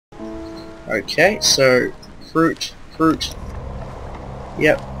Okay, so fruit.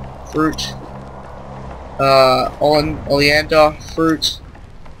 Yep, fruit. Oleander, fruit.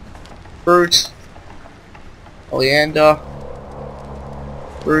 Oleander,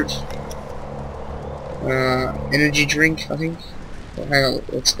 fruit. Energy drink, I think. Oh, hang on,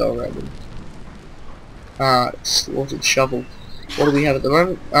 let's go around them. Slaughtered shovel. What do we have at the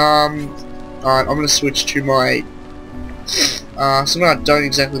moment? Alright, I'm gonna switch to my something I don't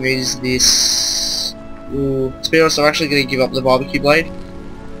exactly need is this. Ooh, to be honest, I'm actually gonna give up the barbecue blade.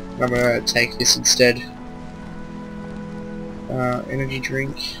 I'm gonna take this instead. Energy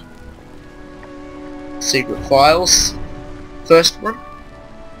drink. Secret files. First one.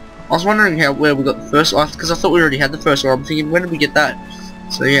 I was wondering where we got the first one, because I thought we already had the first one. I'm thinking, when did we get that?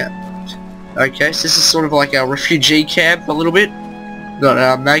 So yeah. Okay, so this is sort of like our refugee camp a little bit.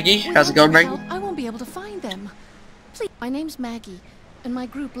 Got Maggie. How's it going, Maggie? I won't be able to find them. Please. My name's Maggie, and my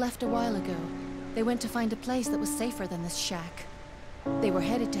group left a while ago. They went to find a place that was safer than this shack. They were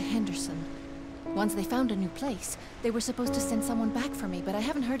headed to Henderson. Once they found a new place, they were supposed to send someone back for me, but I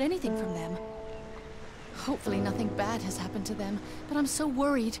haven't heard anything from them. Hopefully nothing bad has happened to them, but I'm so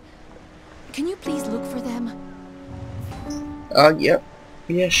worried. Can you please look for them? Yep.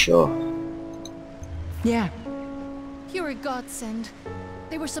 Yeah, sure. Yeah. You're a godsend.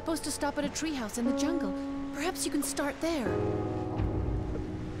 They were supposed to stop at a treehouse in the jungle. Perhaps you can start there.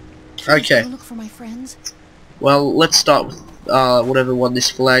 Okay. Look for my friends. Well, let's start with whatever one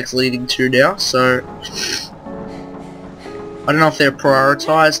this flag's leading to now. So I don't know if they're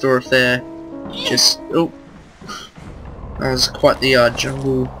prioritized or if they're just. Oh, that was quite the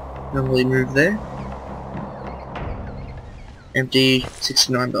jungly move there. Empty,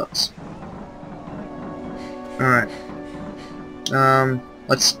 $69. Alright.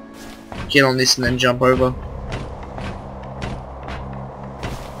 Let's get on this and then jump over.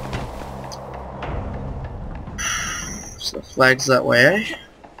 So the flag's that way, eh?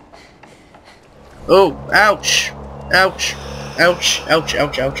 Oh, ouch! Ouch! Ouch! Ouch!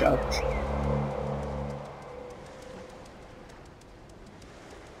 Ouch! Ouch! Ouch!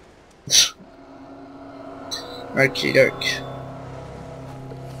 Okie doke.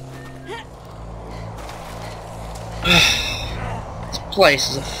 This place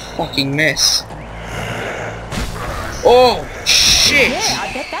is a fucking mess. Oh shit! Yeah,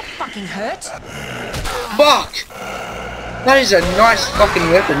 I bet that fucking hurt. Fuck! That is a nice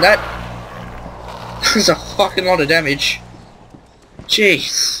fucking weapon. That is a fucking lot of damage.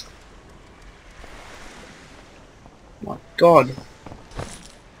 Jeez. My god.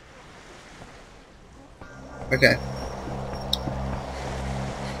 Okay.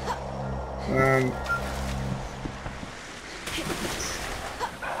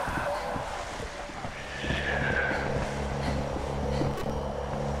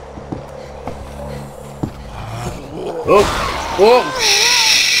 Oh! Whoa!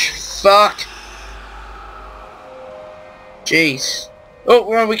 Fuck! Jeez. Oh,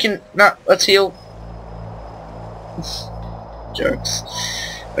 well, we can. No, let's heal. Jokes.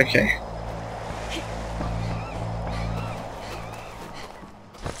 Okay.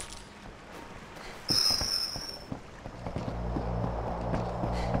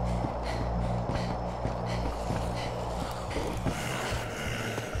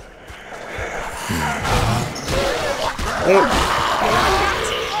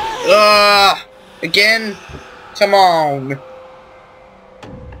 Again? Come on.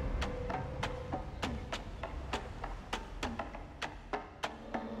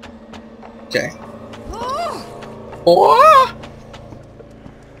 Okay. Oh!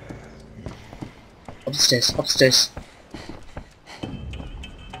 Upstairs, upstairs.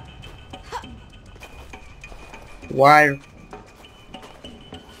 Why?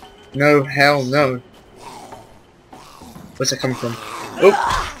 No, hell no. Where's that coming from?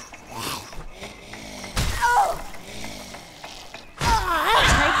 Oh!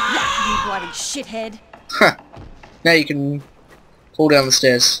 Bloody shithead. Huh. Now you can fall down the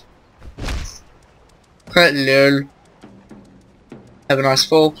stairs. Lol. Have a nice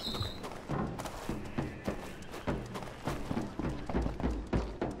fall.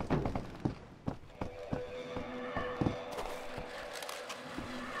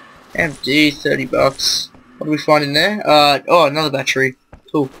 Empty, $30. What do we find in there? Oh, another battery.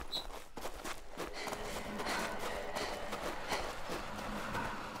 Cool.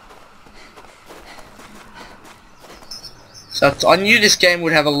 So I knew this game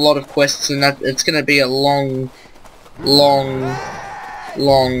would have a lot of quests and that it's going to be a long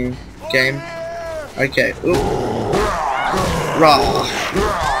game. Okay. Ooh. Rah.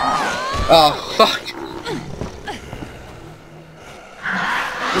 Oh, fuck.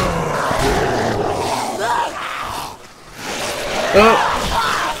 Oh!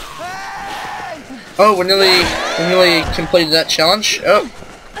 Oh, we nearly completed that challenge. Oh!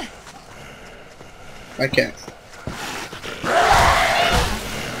 Okay.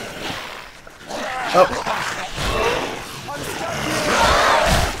 Oh!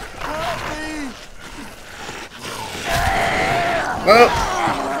 Oh!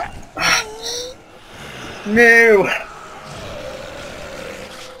 No!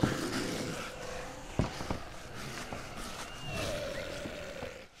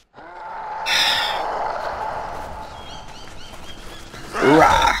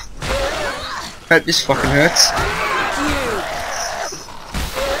 Rah! Hope this fucking hurts.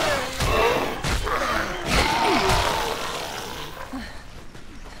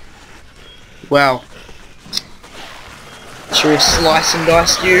 Wow. Should we slice and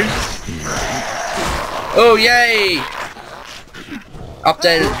dice you? Oh yay!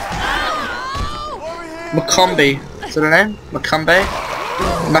 Updated. Macombi. Is that her name? Macombe?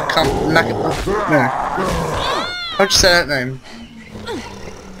 No. How'd you say that name?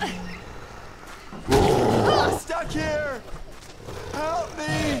 I'm stuck here! Help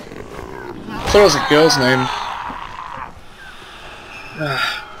me! I thought it was a girl's name.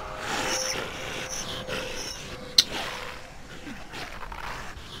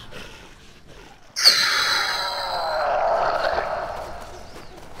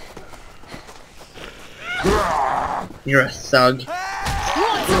 You're a thug.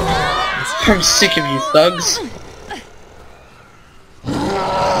 I'm sick of you thugs.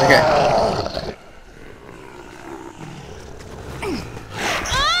 Okay.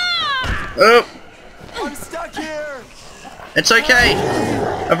 Oh! I'm stuck here! It's okay!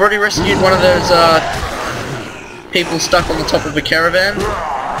 I've already rescued one of those, people stuck on the top of a caravan.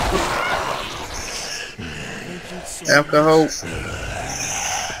 Alcohol.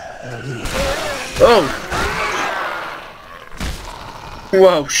 Oh!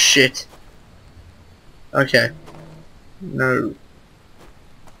 Whoa, shit. Okay. No.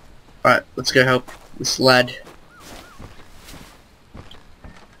 Alright, let's go help this lad.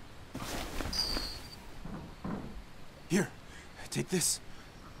 Here, take this.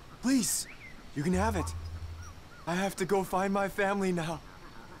 Please, you can have it. I have to go find my family now.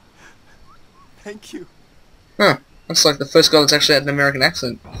 Thank you. Huh. Looks like the first guy that's actually had an American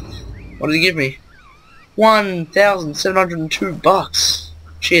accent. What did he give me? 1,702 bucks.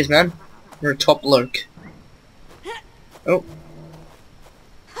 Cheers, man. You're a top bloke. Oh.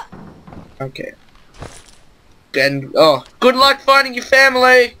 Okay. And oh, good luck finding your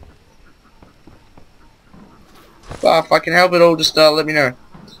family. Well, if I can help at all, just let me know.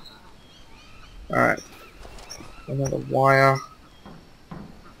 All right. Another wire.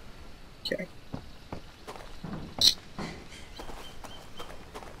 Okay.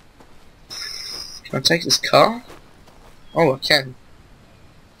 Can I take this car? Oh, I can.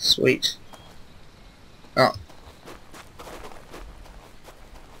 Sweet. Oh.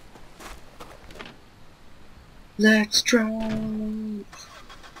 Let's drive.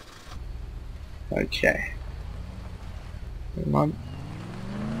 Okay. Come on.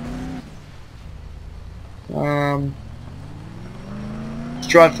 Let's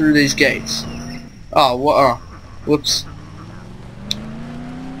drive through these gates. Oh, what? Oh, whoops.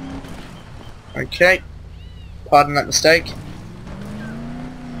 Okay. Pardon that mistake.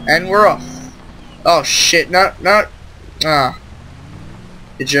 And we're off. Oh shit, no, no. Ah.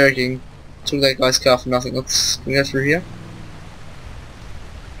 You're joking. Took that guy's car for nothing. Let's go through here.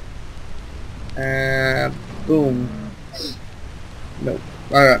 Boom. Nope.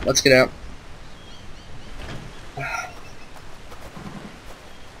 Alright, let's get out.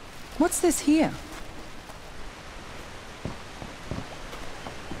 What's this here?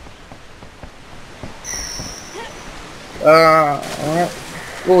 Alright.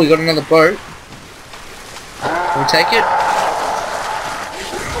 Oh, we got another boat. Can we take it?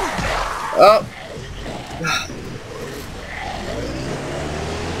 Oh.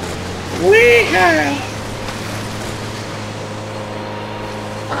 Wee-haw!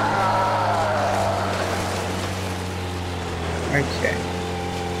 Okay.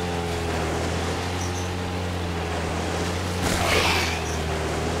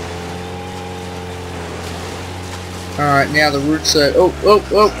 Alright, now the roots are... Oh, oh,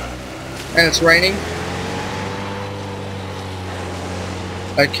 oh! And it's raining.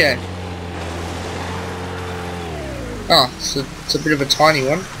 Okay. Oh, it's a bit of a tiny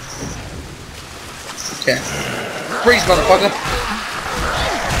one. Okay. Freeze, motherfucker!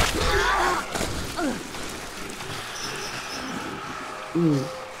 Ooh.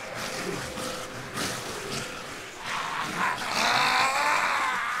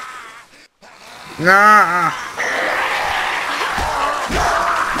 Nah!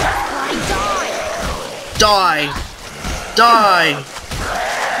 Die! Die!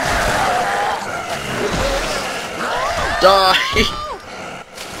 Die!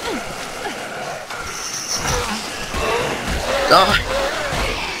 Die!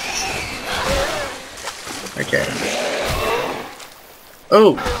 Okay.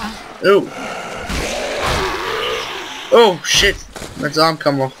 Oh! Oh! Oh shit! That's arm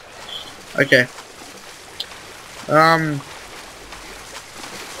come off. Okay.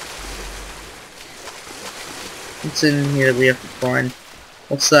 What's in here that we have to find?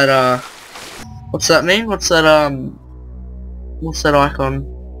 What's that mean? What's that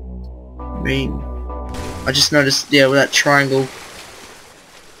icon mean? I just noticed, yeah, with that triangle.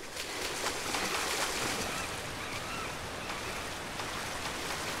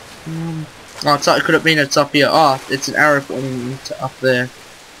 Oh, it could have been it's up here. Oh, it's an arrow pointing to up there,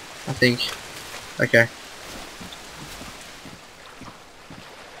 I think. Okay.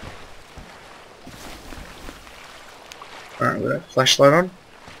 Alright, with that flashlight on.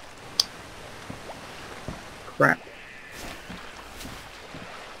 Crap.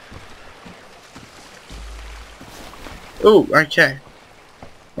 Ooh, okay.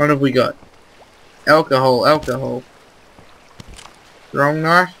 What have we got? Alcohol, alcohol. Wrong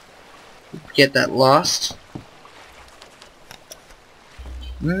knife. Get that last.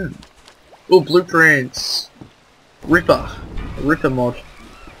 Ooh, blueprints. Ripper. A Ripper mod.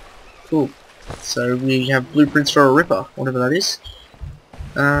 Cool. So we have blueprints for a Ripper, whatever that is.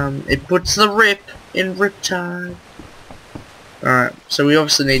 It puts the rip in Riptide. Alright, so we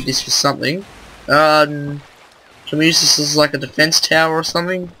obviously need this for something. Can we use this as like a defense tower or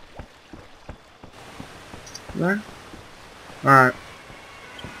something? No? Alright.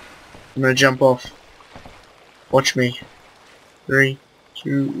 I'm gonna jump off. Watch me. 3,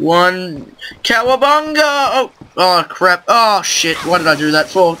 2, 1. Cowabunga! Oh! Oh crap. Oh shit. Why did I do that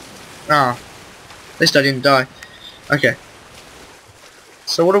for? Oh. At least I didn't die. Okay.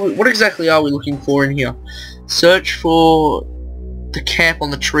 So what exactly are we looking for in here? Search for the camp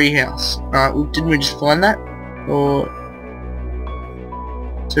on the treehouse. Alright, didn't we just find that? Or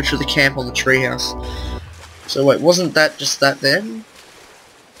search for the camp on the treehouse. So wait, wasn't that just that then?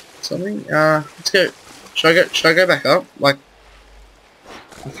 Something? Let's go. Should I go back up? Like,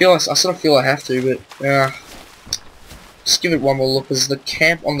 I sort of feel I have to, but just give it one more look. There's the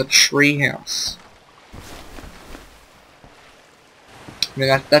camp on the treehouse. I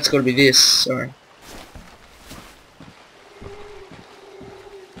mean that's got to be this. So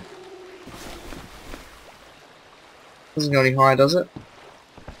doesn't go any higher, does it?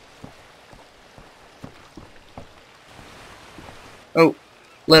 Oh.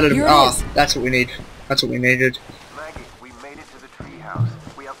 Let it. That's what we need. That's what we needed. Maggie, we made it to the treehouse.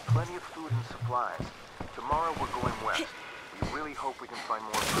 We have plenty of food and supplies. Tomorrow we're going west. We really hope we can find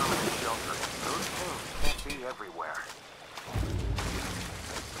more permanent shelter. Those things can't be everywhere.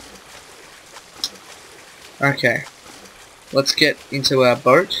 Okay. Let's get into our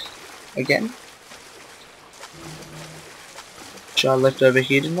boat again. Which I left over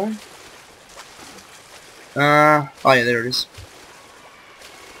here, didn't I? Oh yeah, there it is.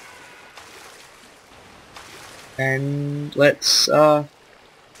 And let's go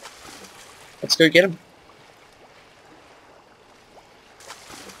get him.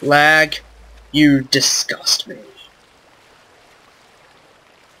 Lag, you disgust me.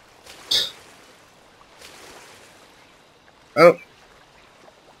 Oh.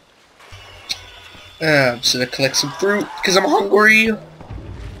 I'm just gonna collect some fruit because I'm hungry.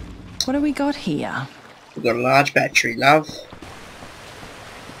 What do we got here? We've got a large battery, love.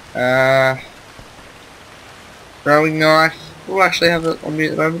 Throwing knife. We'll actually have it on me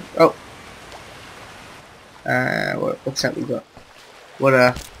at the moment. Oh. What's that we got? What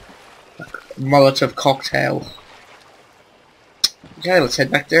a Molotov cocktail. Okay, let's head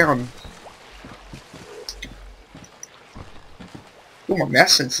back down. Oh, my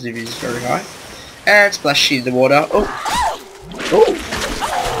mouse sensitivity is very high. And splash in the water. Oh. Oh.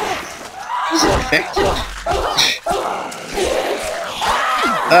 Is it affected?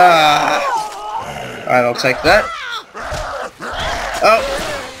 Alright, I'll take that. Oh!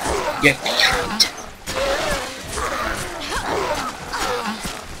 Yeah.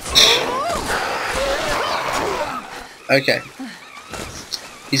 Okay.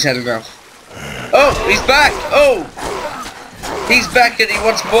 He's had enough. Oh! He's back! Oh! He's back and he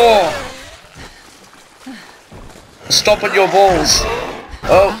wants more! Stop on your balls!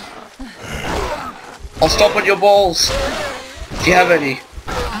 Oh! I'll stop on your balls! If you have any.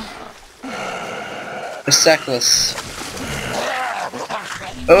 A sackless.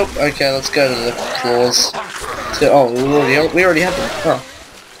 Oh, okay, let's go to the claws. So, oh, we already have them. Oh.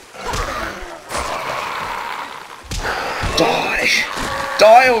 Die!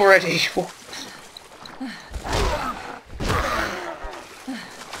 Die already!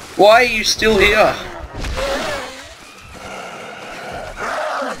 Why are you still here?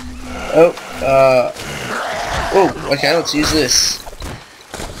 Oh, oh, okay, let's use this.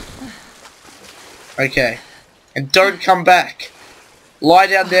 Okay. And don't come back. Lie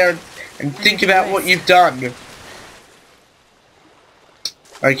down there and think about what you've done.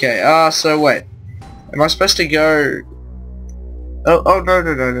 Okay, so wait. Am I supposed to go... Oh, no.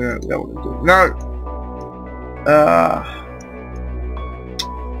 No.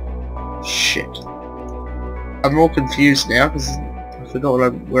 Shit. I'm all confused now because I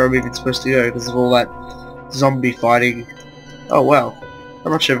forgot where I'm even supposed to go because of all that zombie fighting. Oh wow.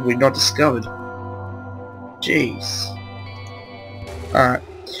 How much have we not discovered? Jeez. Alright.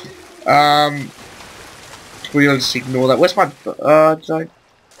 We'll just ignore that. Where's my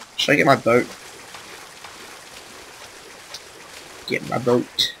should I get my boat? Get my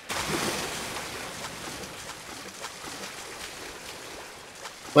boat.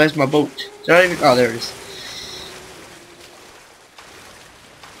 Where's my boat? Did I even... Oh, there it is.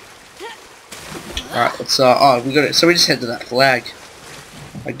 Alright, let's, oh, we got it. So we just head to that flag,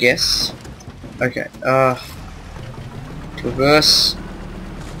 I guess. Okay, reverse.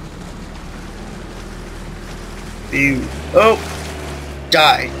 Ew. Oh!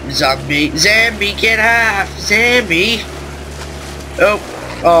 Die, zombie! Zombie, get off! Zombie! Oh!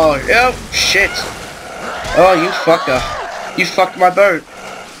 Oh, oh, shit! Oh, you fucker! You fucked my boat!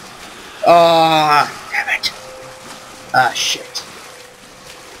 Ah, oh, damn it! Ah, shit!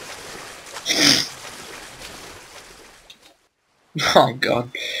 Oh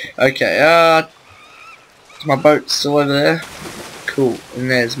god. Okay, is my boat still over there? Cool. And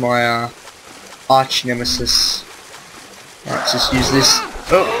there's my arch nemesis. Alright, let's just use this.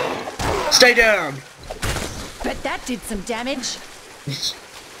 Oh! Stay down! Bet that did some damage.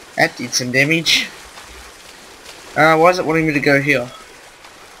 That did some damage. Why is it wanting me to go here?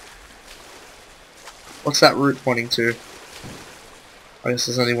 What's that route pointing to? I guess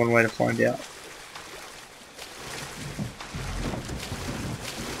there's only one way to find out.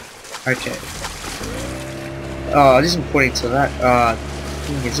 Okay. Oh, it isn't pointing to that.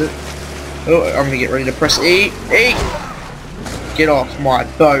 Thing, is it? Oh, I'm gonna get ready to press E. E! Get off my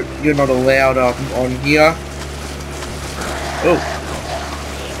boat. You're not allowed on here. Oh.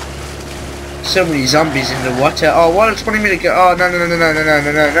 So many zombies in the water. Oh, why it's wanting me to go? Oh, no.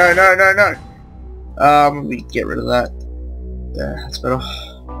 Let me get rid of that. Yeah, that's better.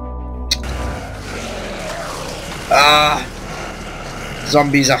 Ah.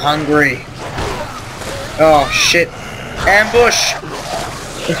 Zombies are hungry. Oh shit. Ambush!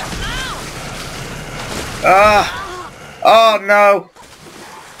 Ah! Oh no!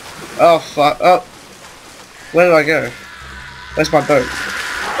 Oh fuck. Oh. Where do I go? Where's my boat?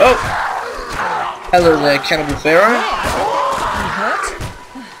 Oh! Hello there, Cannibal Pharaoh.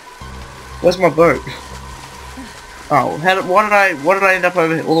 Where's my boat? Oh, why did I end up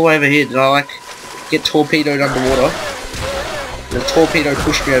all the way over here? Did I like get torpedoed underwater? The torpedo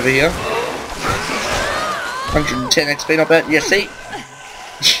pushed me over here. 110 XP, not bad. Yeah, see?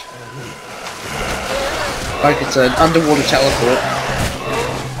 Like it's an underwater teleport.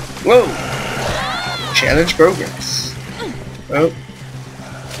 Whoa! Challenge progress. Oh.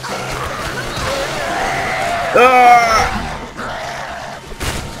 Ah!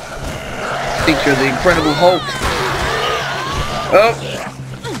 I think you're the Incredible Hulk. Oh!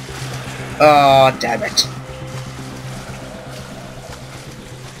 Oh, damn it.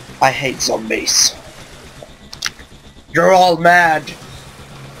 I hate zombies. You're all mad.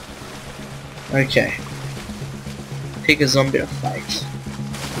 Okay. Pick a zombie to fight.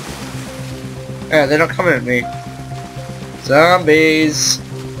 Yeah, they're not coming at me. Zombies.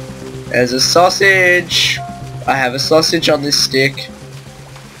 There's a sausage. I have a sausage on this stick.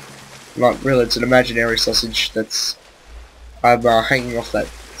 Not really, it's an imaginary sausage that's... I'm hanging off that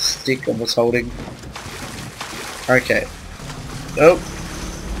stick I was holding. Okay. Oh.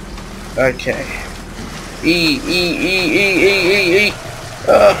 Okay. E.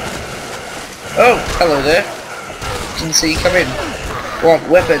 Oh, hello there. Didn't see you come in. Want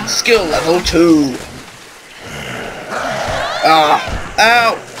weapon skill level 2. Ah.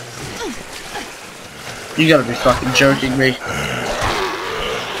 Ow. You gotta be fucking joking me.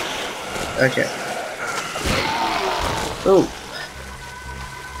 Okay. Oh.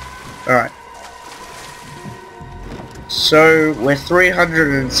 Alright. So, we're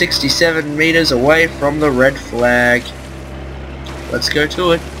 367 meters away from the red flag. Let's go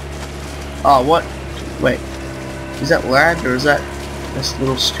to it. Oh, what? Wait. Is that land or is that this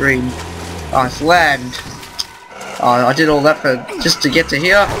little stream? Oh, it's land. Oh, I did all that for just to get to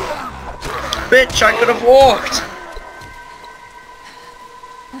here. Bitch, I could have walked.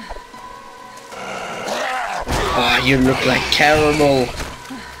 Oh, you look like caramel.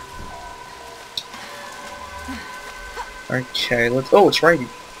 Okay, let's. Oh, it's raining.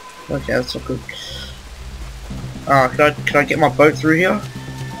 Okay, that's not good. Can I get my boat through here?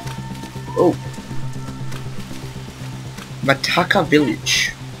 Oh, Mataka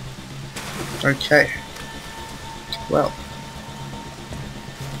Village. Okay. Well,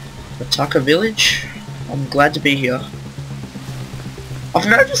 Mataka Village. I'm glad to be here. I've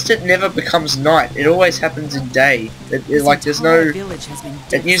noticed it never becomes night. It always happens in day. Like there's no.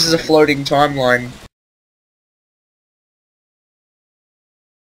 It uses a floating timeline.